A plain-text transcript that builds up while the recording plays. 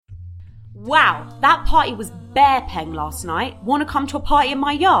Wow, that party was bear peng last night. Wanna come to a party in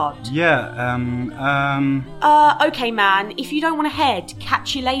my yard? Yeah, Okay man, if you don't want to head,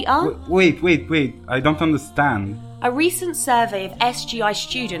 catch you later. Wait, I don't understand. A recent survey of SGI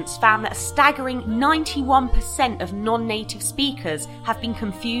students found that a staggering 91% of non-native speakers have been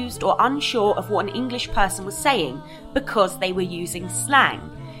confused or unsure of what an English person was saying because they were using slang.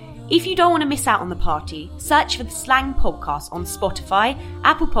 If you don't want to miss out on the party, search for the Slang Podcast on Spotify,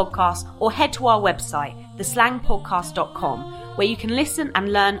 Apple Podcasts, or head to our website, theslangpodcast.com, where you can listen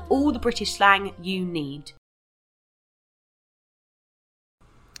and learn all the British slang you need.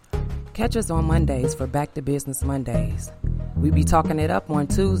 Catch us on Mondays for Back to Business Mondays. We be talking it up on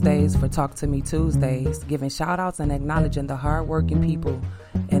Tuesdays for Talk to Me Tuesdays, giving shout-outs and acknowledging the hard-working people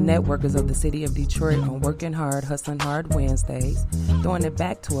and networkers of the city of Detroit on Working Hard, Hustling Hard Wednesdays, throwing it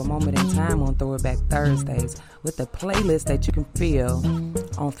back to a moment in time on Throw It Back Thursdays, with a playlist that you can feel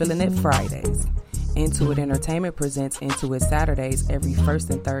on Feeling It Fridays. Into It Entertainment presents Into It Saturdays every first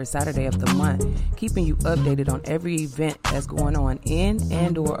and third Saturday of the month, keeping you updated on every event that's going on in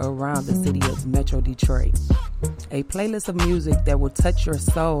and or around the city of Metro Detroit. A playlist of music that will touch your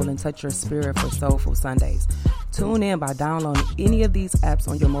soul and touch your spirit for Soulful Sundays. Tune in by downloading any of these apps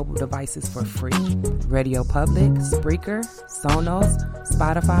on your mobile devices for free. Radio Public, Spreaker, Sonos,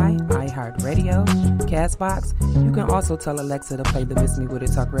 Spotify, iHeartRadio, Castbox. You can also tell Alexa to play the Miss Me With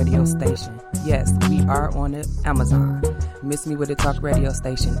It Talk radio station. Yes, we are on the Amazon. Miss Me With It Talk radio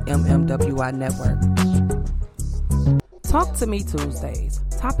station, MMWI Network. Talk to Me Tuesdays.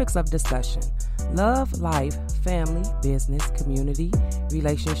 Topics of discussion: love, life, family, business, community,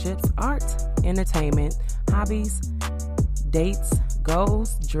 relationships, art, entertainment, hobbies, dates,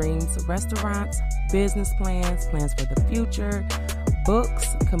 goals, dreams, restaurants, business plans, plans for the future,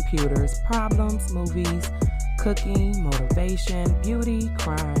 books, computers, problems, movies, cooking, motivation, beauty,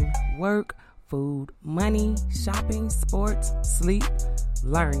 crime, work, food, money, shopping, sports, sleep,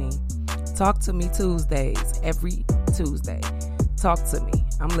 learning. Talk to Me Tuesdays, every Tuesday. Talk to me.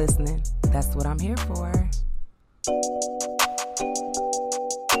 I'm listening. That's what I'm here for.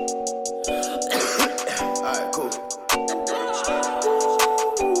 Alright, cool.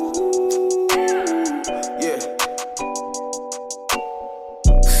 Yeah.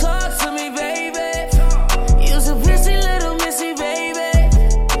 Talk to me, baby. You're so pretty little missy, baby.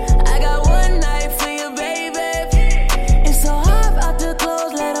 I got one night for you, baby. It's so hard out the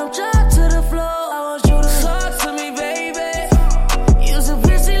clothes, let them drop to the floor. I want you to talk to me, baby. You're so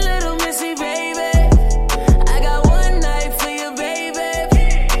pretty little missy, baby. I got one night for you, baby.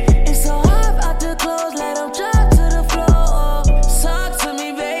 It's so hard out the clothes, let them drop to the floor. Talk to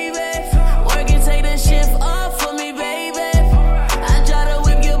me, baby. Work and take the shift off for me, baby. I try to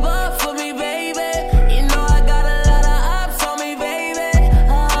whip your butt for me, baby. You know I got a lot of ops on me, baby.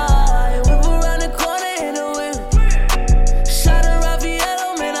 I whip around the corner in a whip. Shot a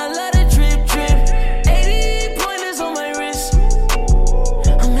Raffaello, man, I let it drip, drip. 80 pointers on my wrist.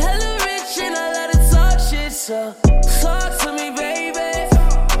 I'm hella rich and I let it talk shit, so talk to me, baby.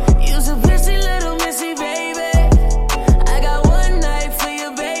 You're so pretty little missy, baby. I got one night for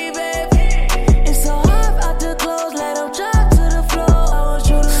you, baby. It's so hard out the clothes, let them drop to the floor. I want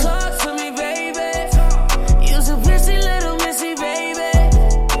you to talk to me, baby. You're so pretty little missy, baby.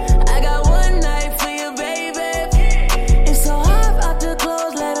 I got one night for you, baby. It's so hard out the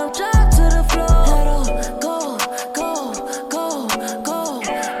clothes, let them drop to the floor. Let 'em go, go, go, go,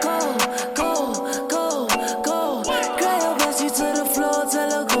 go, go, go, go. Grab your bestie to the floor,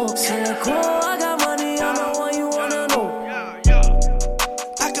 tell her go. Tell her go, I got money, I'm the one you wanna know.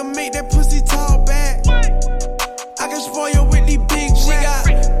 I can make that pussy talk back. I can spoil you with these big racks.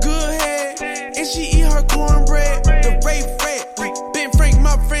 She got good head, and she eat her cornbread. The Ray Fred, Ben Frank,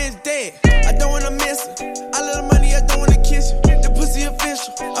 my friend's dead. I don't wanna miss her. I love the money, I don't wanna kiss her. The pussy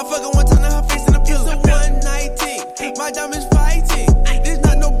official. I fuck her one time to her face in the pillow. It's a one night thing. My diamonds fighting. There's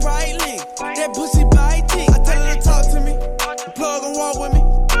not no bright link. That pussy biting. I tell her to talk to me. Plug and walk with me.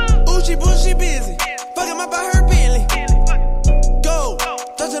 Ooh, she bushy busy. Fucking my by her Bentley. Go.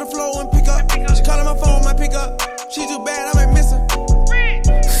 Touch to the floor and pick up. She calling my phone, my pick up. She too bad, I might miss her.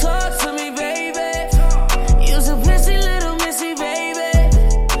 Talk to me, baby. You're so pretty little missy, baby.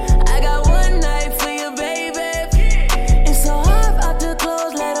 I got one night for you, baby. It's so hard out the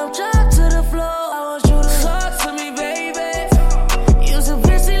clothes, let them drop to the floor. I want you to talk to me, baby. You're so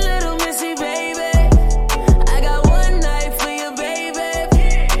pretty little missy, baby. I got one night for you, baby.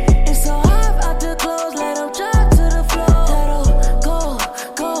 It's so hard out the clothes, let them drop to the floor. Let 'em go,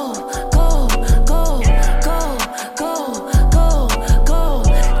 go, go, go, go, go,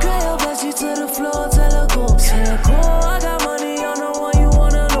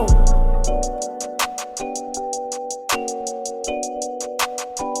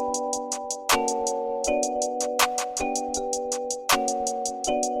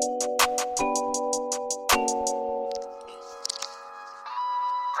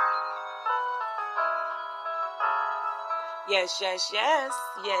 Yes.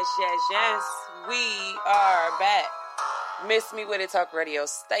 We are back. Miss Me With It Talk Radio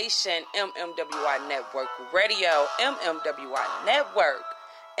Station, MMWI Network Radio, MMWI Network.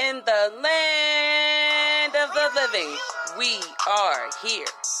 In the land of the living, we are here.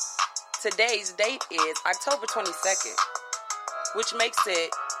 Today's date is October 22nd, which makes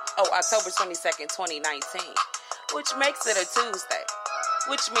it, October 22nd, 2019, which makes it a Tuesday,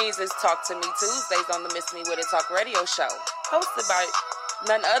 which means it's Talk to Me Tuesdays on the Miss Me With It Talk Radio Show, hosted by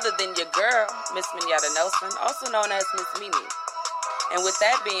none other than your girl, Miss Minyetta Nelson, also known as Miss Mimi. And with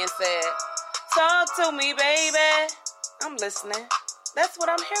that being said, talk to me, baby. I'm listening. That's what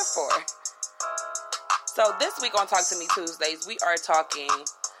I'm here for. So this week on Talk to Me Tuesdays, we are talking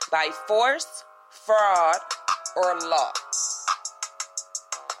by force, fraud, or law.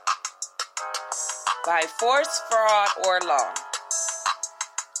 By force, fraud, or law.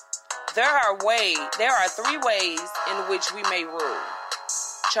 There are 3 ways in which we may rule.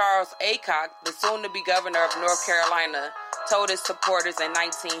 Charles Aycock, the soon-to-be governor of North Carolina, told his supporters in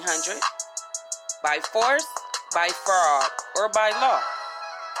 1900, by force, by fraud, or by law.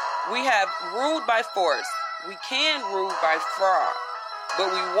 We have ruled by force. We can rule by fraud,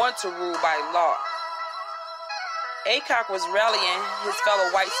 but we want to rule by law. Aycock was rallying his fellow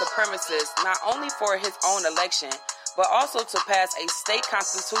white supremacists not only for his own election, but also to pass a state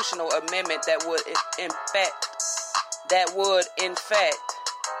constitutional amendment that would in fact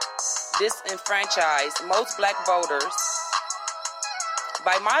disenfranchise most black voters.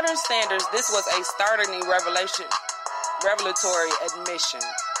 By modern standards, this was a startling revelatory admission.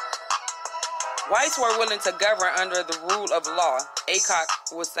 Whites were willing to govern under the rule of law, Aycock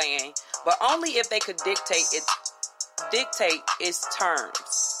was saying, but only if they could dictate its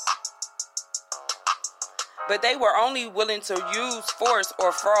terms. But they were only willing to use force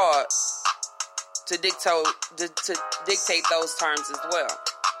or fraud to dictate those terms as well.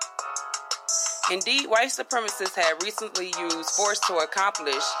 Indeed, white supremacists had recently used force to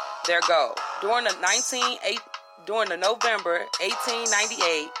accomplish their goal. During the November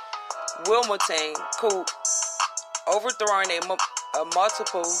 1898 Wilmington coup, overthrowing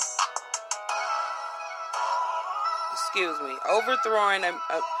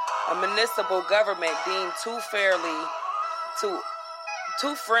a municipal government deemed too friendly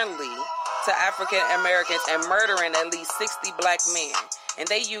to African Americans and murdering at least 60 black men. And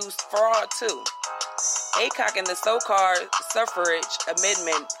they used fraud too. Aycock and the so-called suffrage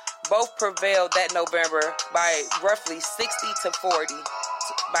amendment both prevailed that November by roughly 60 to 40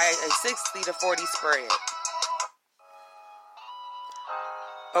 spread.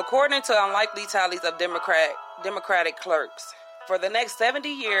 According to unlikely tallies of Democratic clerks, for the next 70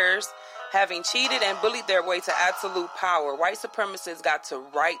 years, having cheated and bullied their way to absolute power, white supremacists got to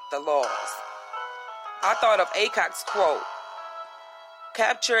write the laws. I thought of Aycock's quote,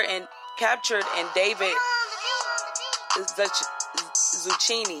 captured in David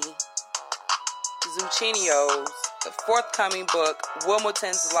Zucchini's forthcoming book,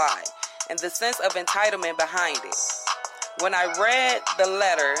 Wilmington's Lie, and the sense of entitlement behind it. When I read the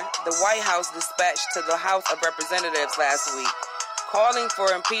letter the White House dispatched to the House of Representatives last week, calling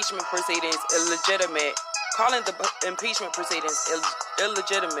the impeachment proceedings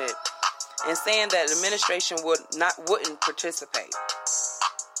illegitimate, and saying that the administration wouldn't participate.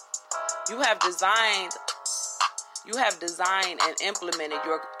 You have designed and implemented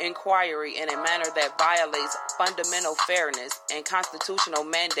your inquiry in a manner that violates fundamental fairness and constitutional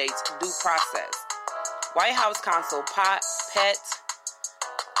mandates due process. White House counsel Pat,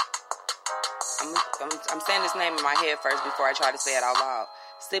 I'm saying his name in my head first before I try to say it out loud.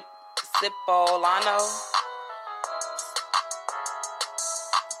 Cipollone.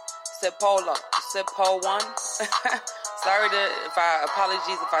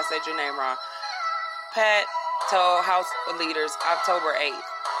 Apologies if I said your name wrong. Pat told House leaders October 8th,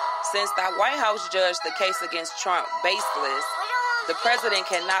 since the White House judged the case against Trump baseless, the president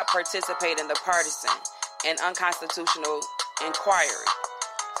cannot participate in the partisan and unconstitutional inquiry.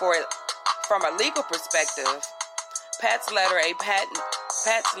 From a legal perspective, Pat's letter is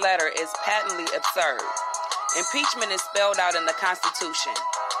patently absurd. Impeachment is spelled out in the Constitution.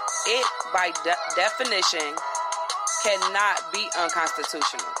 It, by definition, cannot be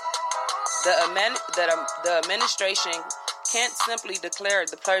unconstitutional. The administration can't simply declare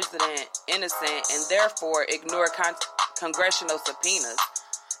the president innocent and therefore ignore congressional subpoenas,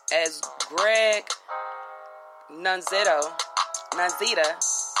 as Greg Nunzita,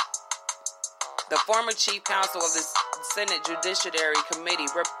 the former chief counsel of the Senate Judiciary Committee,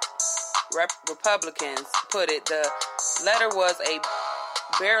 Republicans, put it. The letter was a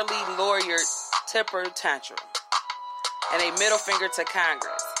barely lawyered temper tantrum. and a middle finger to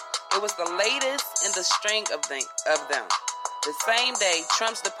Congress. It was the latest in the string of them. The same day,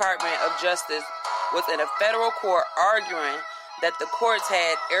 Trump's Department of Justice was in a federal court arguing that the courts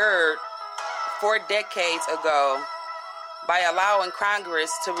had erred 4 decades ago by allowing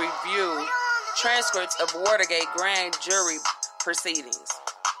Congress to review transcripts of Watergate grand jury proceedings.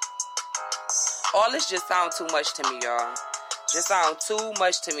 All this just sounds too much to me, y'all. Just sounds too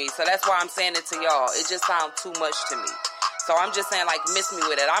much to me. So that's why I'm saying it to y'all. It just sounds too much to me. So I'm just saying, like, miss me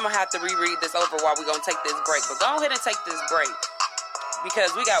with it. I'm going to have to reread this over while we're going to take this break. But go ahead and take this break,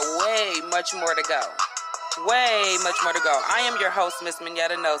 because we got way much more to go. Way much more to go. I am your host, Miss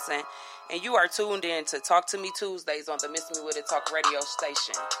Minyetta Nelson, and you are tuned in to Talk to Me Tuesdays on the Miss Me With It Talk radio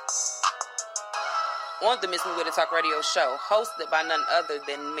station. On the Miss Me With It Talk radio show, hosted by none other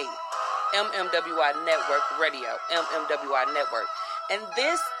than me, MMWI Network Radio, MMWI Network. And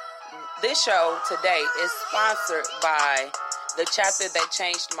this show today is sponsored by The Chapter That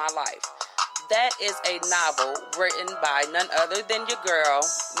Changed My Life. That is a novel written by none other than your girl,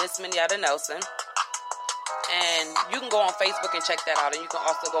 Miss Minyetta Nelson. And you can go on Facebook and check that out. And you can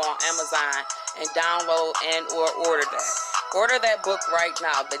also go on Amazon and download and or order that. Order that book right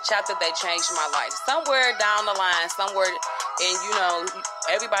now, The Chapter That Changed My Life. Somewhere down the line, and you know,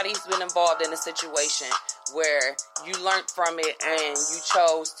 everybody's been involved in a situation where you learned from it and you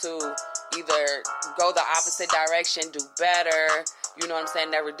chose to either go the opposite direction, do better, you know what I'm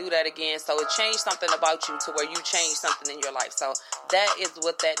saying, never do that again. So it changed something about you to where you changed something in your life. So that is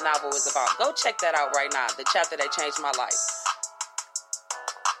what that novel is about. Go check that out right now, The Chapter That Changed My Life.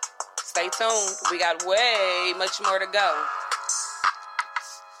 Stay tuned. We got way much more to go.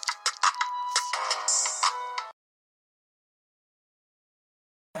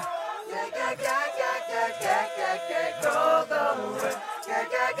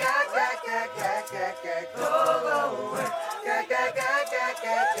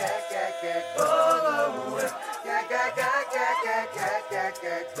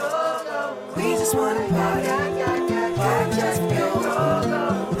 We just wanna party, party just for you.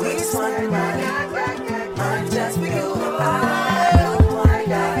 We just wanna party, party just for you.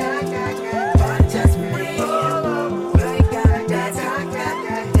 Party just for me. You gotta dance,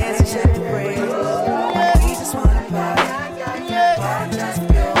 dance and shake the bread. We just wanna party just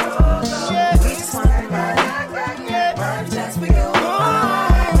for you. We just wanna party just for you.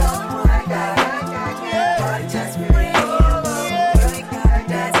 Party just for me.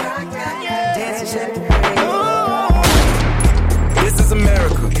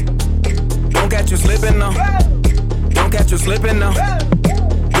 You slipping now. Don't catch you slipping now.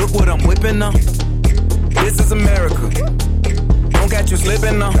 Look what I'm whipping now. This is America. Don't catch you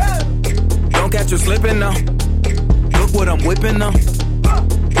slipping now. Don't catch you slipping now. Look what I'm whipping now.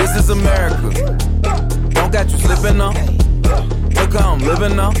 This is America. Don't catch you slipping now. Look how I'm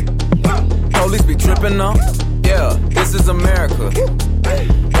living now. Police be tripping now. Yeah, this is America.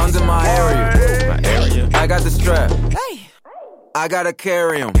 Guns in my area. I got the strap. I gotta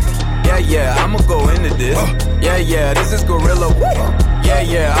carry 'em. Yeah, I'ma go into this. Yeah, this is gorilla.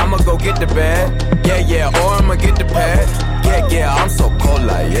 Yeah, I'ma go get the bag. Yeah, or I'ma get the pad. Yeah, I'm so cold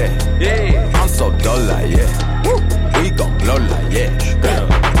like, yeah. I'm so dull like, yeah. We gon' blow like, yeah.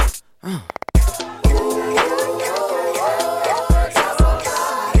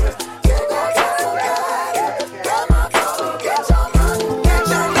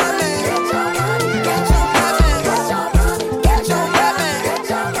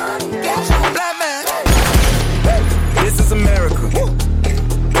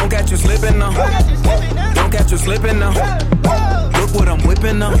 Don't catch you slipping now. Look what I'm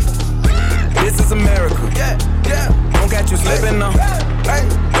whipping now. This is America. Don't catch you slipping now.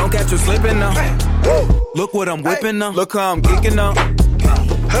 Don't catch you slipping now. Look what I'm whipping now. Look how I'm geeking now.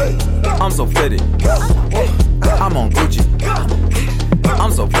 I'm so fitted. I'm on Gucci.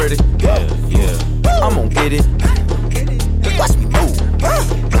 I'm so pretty. I'm gonna get it. Watch me move.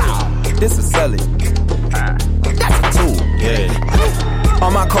 This is Sally. That's a tool.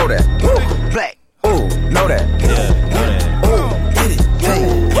 On my Kodak, black, ooh, know that, ooh, get it, hey,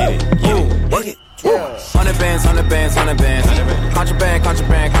 ooh, work it, 100 bands, 100 bands, 100 bands,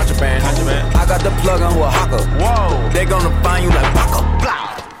 contraband, I got the plug on who a hawker, whoa, they gonna find you like Baka, blah.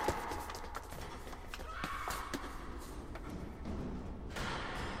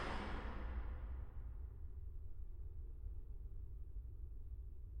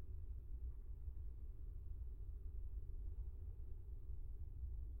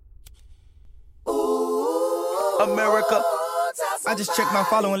 America, I just checked my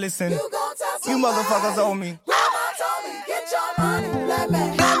follow and listen. You motherfuckers owe me. Mama told me, get your money, black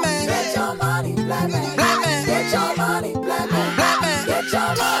man. Get your money, black man. Get your money, black man.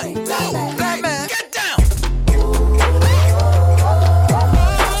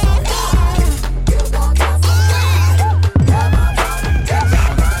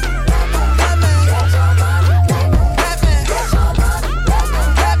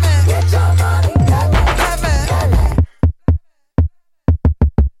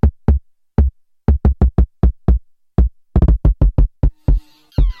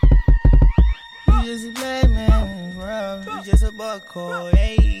 just a black man in this world. You just a buck code,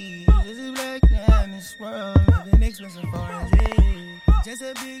 hey. You just a black man in this world. Living expensive foreign, hey. Just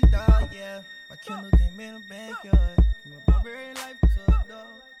a big dog, yeah. My Kindle came in the backyard. From a barbarian life to a dog.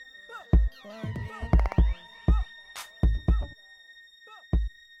 Barbarian life.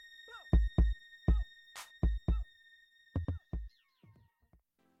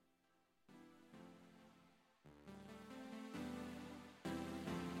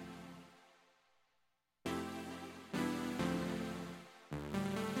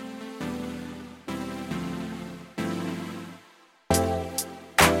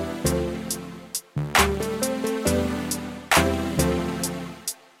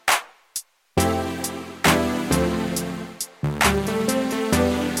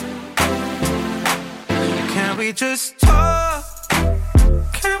 We just talk.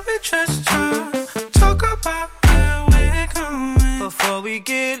 Can we just talk? Talk about where we're going before we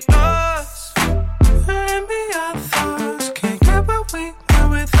get lost. Let me our thoughts. Can't get what we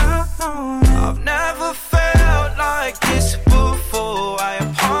want without knowing. I've never felt like this before. I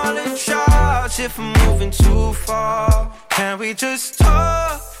apologize if I'm moving too far. Can we just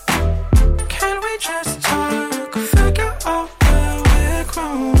talk? Can we just talk? Figure out where we're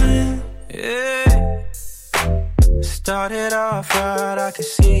growing. Yeah. Started off right, I can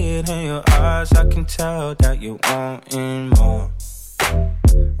see it in your eyes. I can tell that you're wanting more.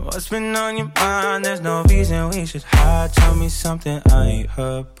 What's been on your mind? There's no reason we should hide. Tell me something I ain't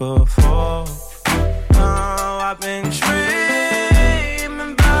heard before. Oh, I've been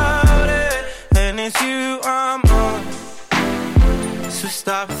dreaming about it, and it's you I'm on. So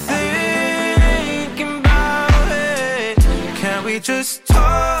stop thinking about it. Can we just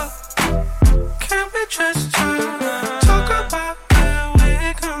talk? Can we just talk? Talk about where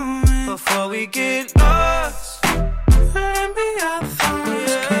we're going before we get lost. Let me our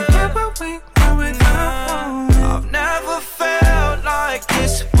thoughts. Can't get what we want without knowing. I've never felt like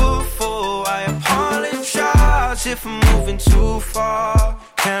this before. I apologize if I'm moving too far.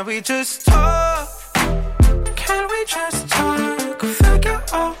 Can we just talk? Can we just talk? Figure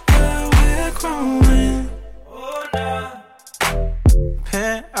out where we're growing. Oh, nah.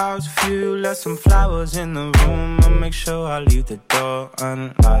 Penthouse view, left some flowers in the room. I'll make sure I leave the door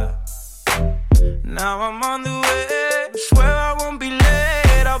unlocked. Now I'm on the way, swear I won't be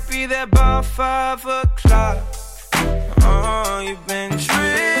late. I'll be there by 5 o'clock. Oh, you've been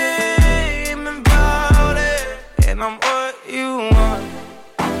dreaming about it, and I'm what you want.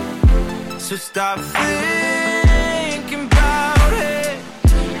 So stop thinking about it.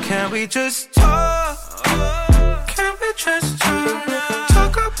 Can we just talk? Can we just talk?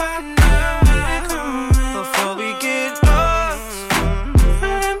 Talk about where we're going before we get lost.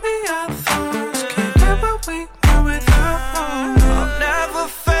 Let me our thoughts. Can't get what we want without knowing. I've never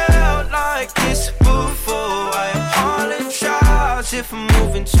felt like this before. I apologize if I'm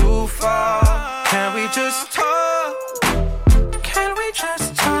moving too far. Can we just talk? Can we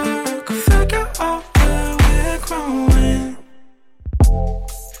just talk? Figure out where we're growing.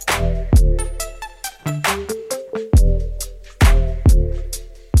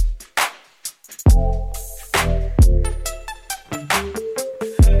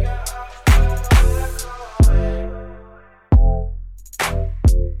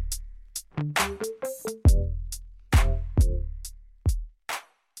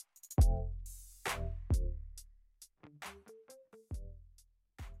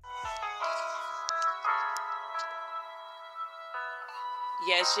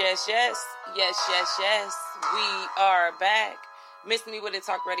 Yes. We are back. Miss Me With It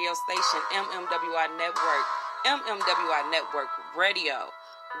Talk radio station, MMWI Network. MMWI Network Radio.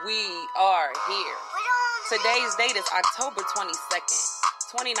 We are here. Today's date is October 22nd,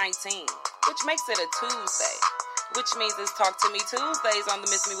 2019, which makes it a Tuesday, which means it's Talk to Me Tuesdays on the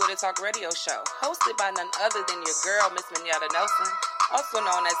Miss Me With It Talk radio show, hosted by none other than your girl, Miss Minyetta Nelson, also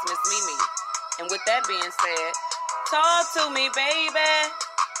known as Miss Mimi. And with that being said, talk to me, baby.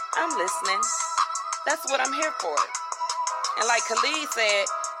 I'm listening. That's what I'm here for. And like Khalid said,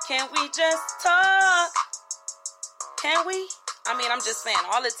 can we just talk? Can we? I mean, I'm just saying,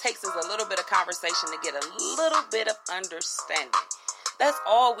 all it takes is a little bit of conversation to get a little bit of understanding. That's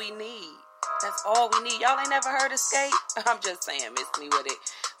all we need. That's all we need. Y'all ain't never heard Escape? I'm just saying, Miss Me With It.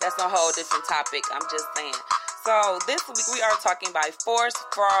 That's a whole different topic. I'm just saying. So this week we are talking about force,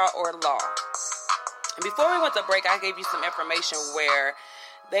 fraud, or law. And before we went to break, I gave you some information where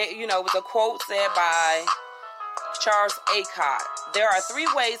it was a quote said by Charles Aycock. There are 3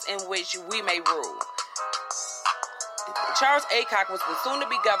 ways in which we may rule. Charles Aycock was the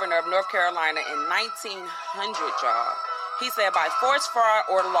soon-to-be governor of North Carolina in 1900, y'all. He said, by force, fraud,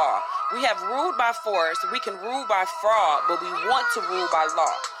 or law. We have ruled by force, we can rule by fraud, but we want to rule by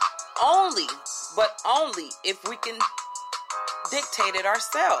law. Only if we can dictate it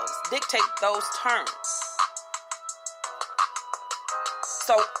ourselves. Dictate those terms.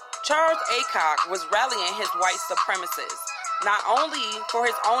 So Charles Aycock was rallying his white supremacists, not only for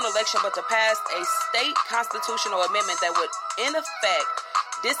his own election, but to pass a state constitutional amendment that would, in effect,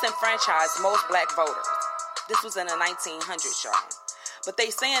 disenfranchise most black voters. This was in the 1900s, y'all. But they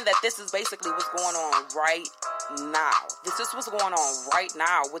saying that this is basically what's going on right now. This is what's going on right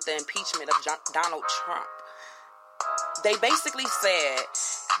now with the impeachment of Donald Trump. They basically said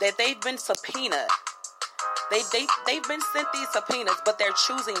that they've been subpoenaed. They've been sent these subpoenas, but they're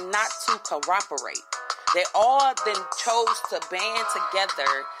choosing not to cooperate. They all then chose to band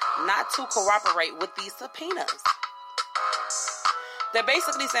together not to cooperate with these subpoenas. They're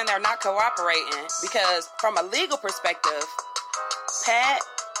basically saying they're not cooperating because, from a legal perspective, Pat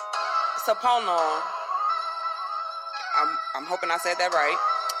Sapono, I'm hoping I said that right,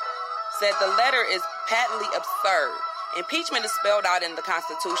 said the letter is patently absurd. Impeachment is spelled out in the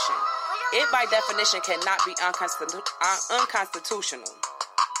Constitution. It, by definition, cannot be unconstitutional.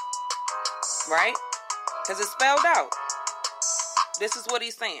 Right? Because it's spelled out. This is what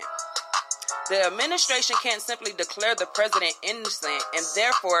he's saying. The administration can't simply declare the president innocent and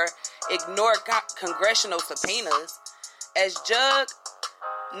therefore ignore congressional subpoenas. As Judge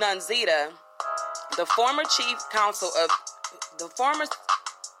Nunzita, the former chief counsel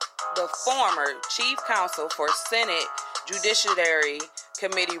for Senate Judiciary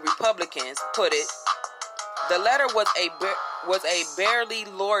Committee Republicans put it, the letter was a barely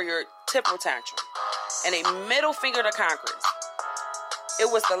lawyered temper tantrum and a middle finger to Congress. It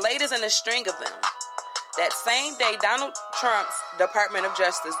was the latest in a string of them. That same day, Donald Trump's Department of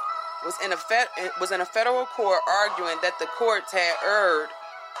Justice was in a federal court arguing that the courts had erred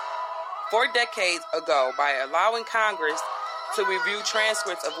 4 decades ago by allowing Congress to review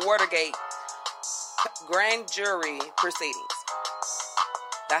transcripts of Watergate grand jury proceedings.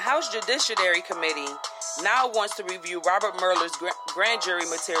 The House Judiciary Committee now wants to review Robert Mueller's grand jury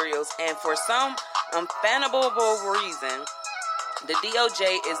materials, and for some unfathomable reason, the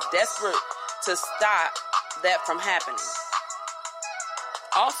DOJ is desperate to stop that from happening.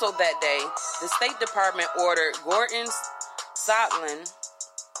 Also that day, the State Department ordered Gordon Sondland,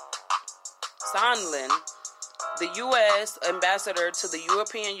 the U.S. ambassador to the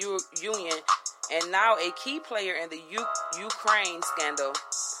European Union and now a key player in the Ukraine scandal,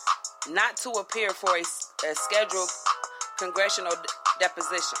 not to appear for a scheduled congressional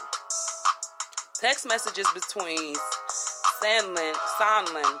deposition. Text messages between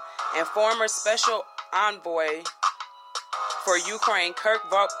Sondland and former special envoy for Ukraine, Kirk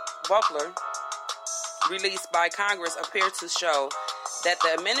Volker, released by Congress, appear to show that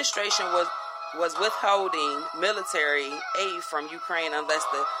the administration was withholding military aid from Ukraine unless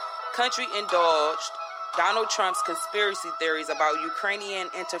the country indulged Donald Trump's conspiracy theories about Ukrainian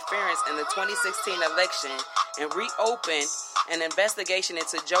interference in the 2016 election and reopened an investigation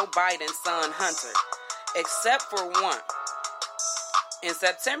into Joe Biden's son Hunter, except for one. In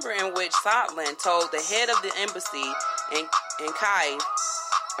September, in which Sondland told the head of the embassy in Kyiv,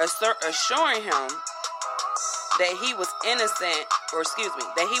 assuring him that he was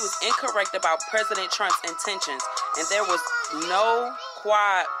that he was incorrect about President Trump's intentions, and there was no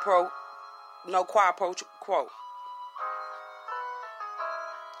quid pro quo.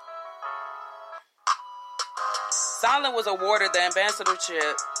 Sondland was awarded the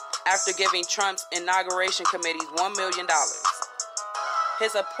ambassadorship after giving Trump's inauguration committees $1 million.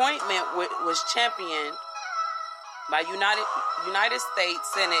 His appointment was championed by United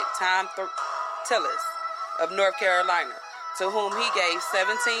States Senate Tom Tillis of North Carolina, to whom he gave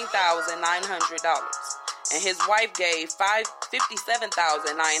 $17,900, and his wife gave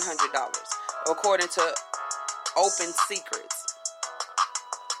 $57,900, according to Open Secrets.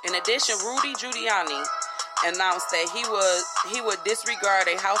 In addition, Rudy Giuliani announced that he would disregard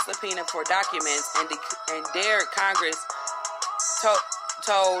a House subpoena for documents and dared Congress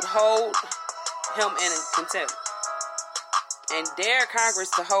hold him in contempt. And dare Congress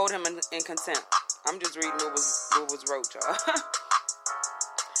to hold him in contempt. I'm just reading what was wrote, y'all.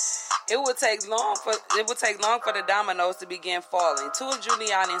 It would take long for the dominoes to begin falling. 2 of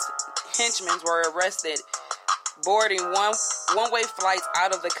Giuliani's henchmen were arrested boarding one-way flights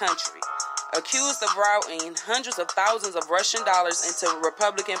out of the country, accused of routing hundreds of thousands of Russian dollars into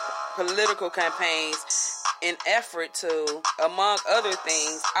Republican political campaigns in effort to, among other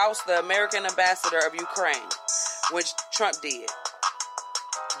things, oust the American ambassador of Ukraine, which Trump did.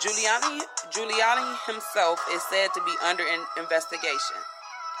 Giuliani himself is said to be under investigation.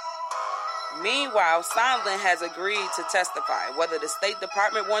 Meanwhile, Sondland has agreed to testify, whether the State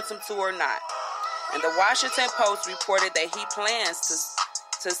Department wants him to or not. And the Washington Post reported that he plans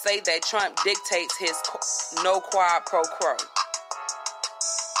to say that Trump dictates his no quid pro quo.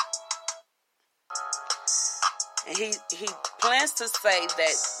 And he plans to say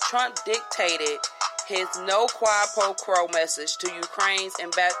that Trump dictated his no quid pro quo message to Ukraine's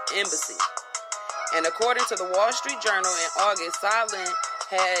embassy. And according to the Wall Street Journal in August, Sondland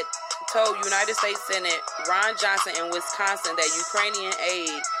had told United States Senate Ron Johnson in Wisconsin that Ukrainian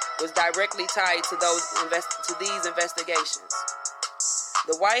aid was directly tied to these investigations.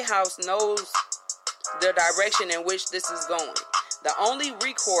 The White House knows the direction in which this is going. The only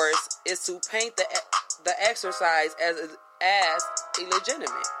recourse is to paint the exercise as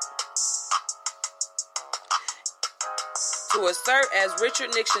illegitimate. To assert as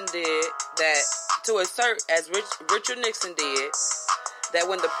Richard Nixon did that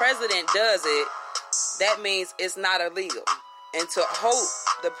when the president does it, that means it's not illegal. And to hope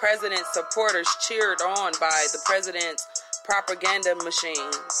the president's supporters cheered on by the president's propaganda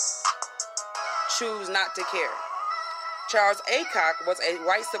machine choose not to care. Charles Aycock was a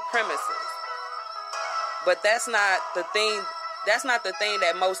white supremacist. But that's not the thing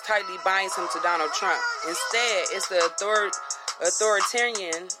that most tightly binds him to Donald Trump. Instead, it's the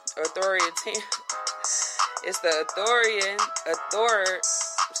authoritarian,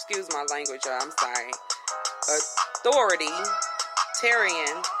 excuse my language, y'all, I'm sorry.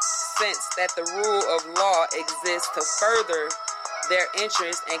 Authoritarian sense that the rule of law exists to further their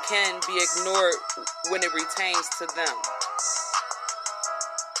interests and can be ignored when it pertains to them.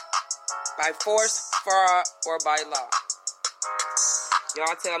 By force, fraud, or by law.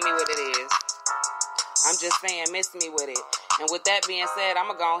 Y'all tell me what it is. I'm just saying, miss me with it. And with that being said, I'm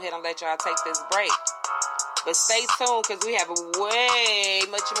going to go ahead and let y'all take this break. But stay tuned because we have way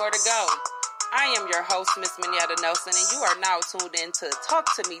much more to go. I am your host, Miss Minyetta Nelson, and you are now tuned in to Talk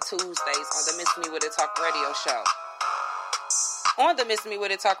to Me Tuesdays on the Miss Me With It Talk radio show. On the Miss Me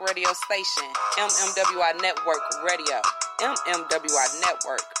With It Talk radio station, MMWI Network Radio. MMWI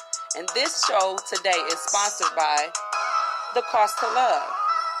Network. And this show today is sponsored by The Cost to Love,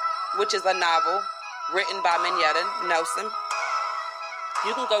 which is a novel written by Minyetta Nelson.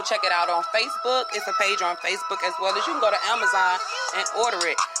 You can go check it out on Facebook. It's a page on Facebook as well as you can go to Amazon and order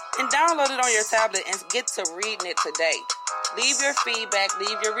it. And download it on your tablet and get to reading it today. Leave your feedback,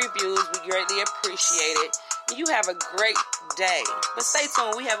 leave your reviews. We greatly appreciate it. And you have a great day. But stay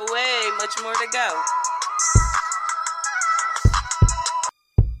tuned. We have way much more to go.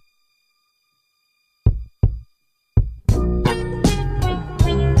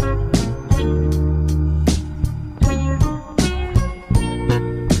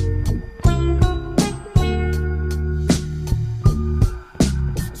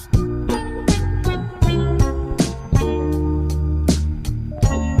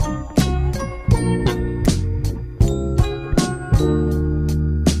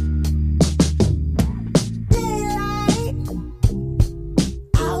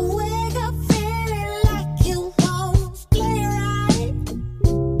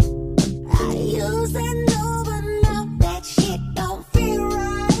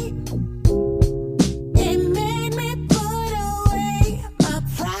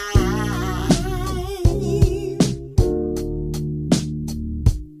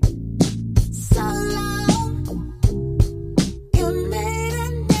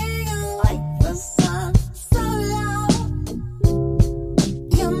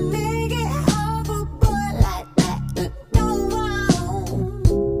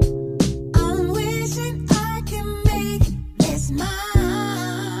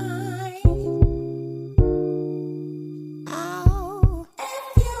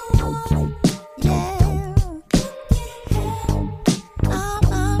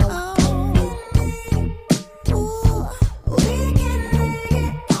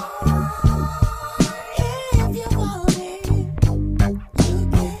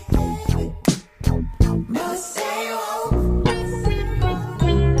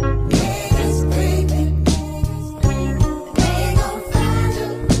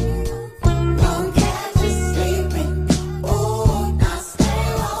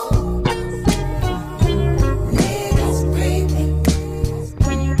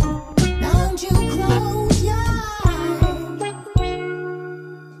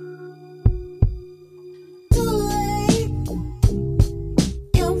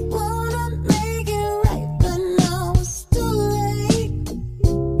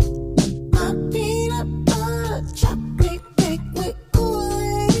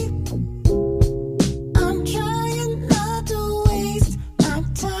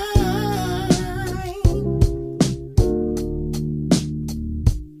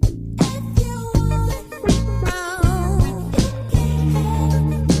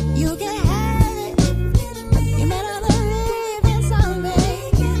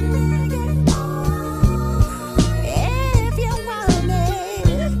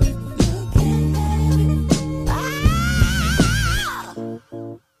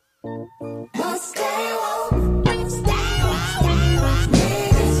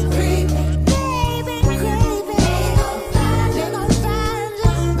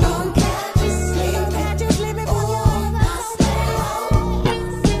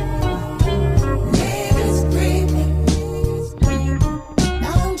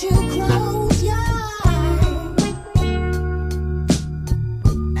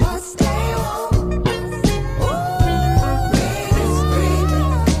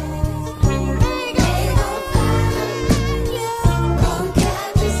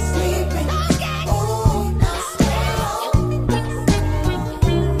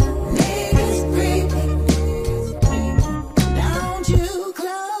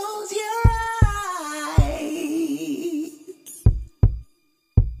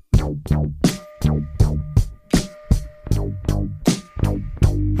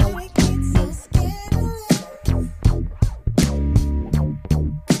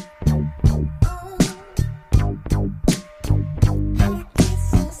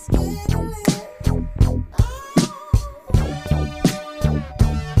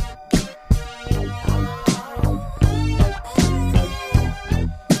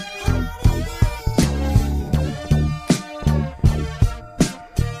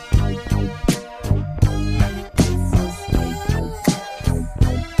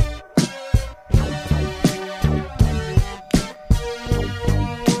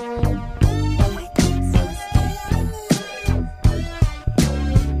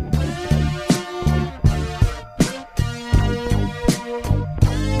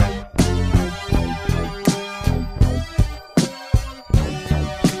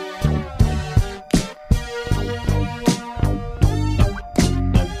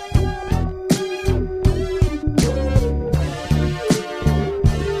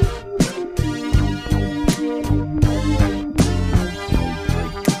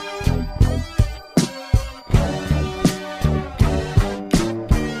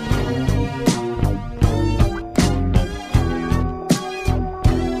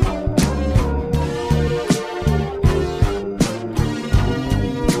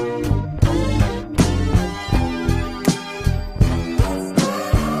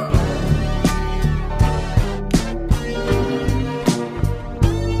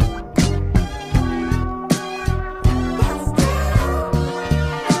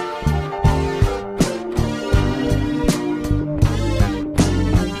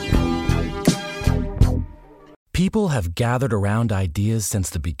 People have gathered around ideas since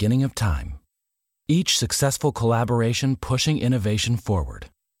the beginning of time. Each successful collaboration pushing innovation forward,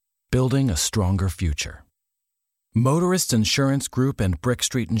 building a stronger future. Motorists Insurance Group and Brick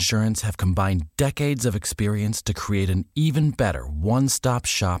Street Insurance have combined decades of experience to create an even better one-stop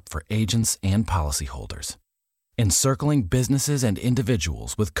shop for agents and policyholders, encircling businesses and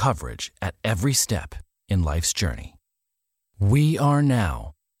individuals with coverage at every step in life's journey. We are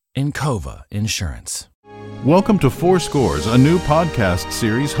now Encova Insurance. Welcome to Four Scores, a new podcast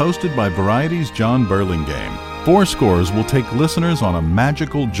series hosted by Variety's John Burlingame. Four Scores will take listeners on a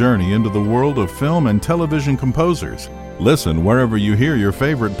magical journey into the world of film and television composers. Listen wherever you hear your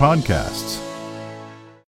favorite podcasts.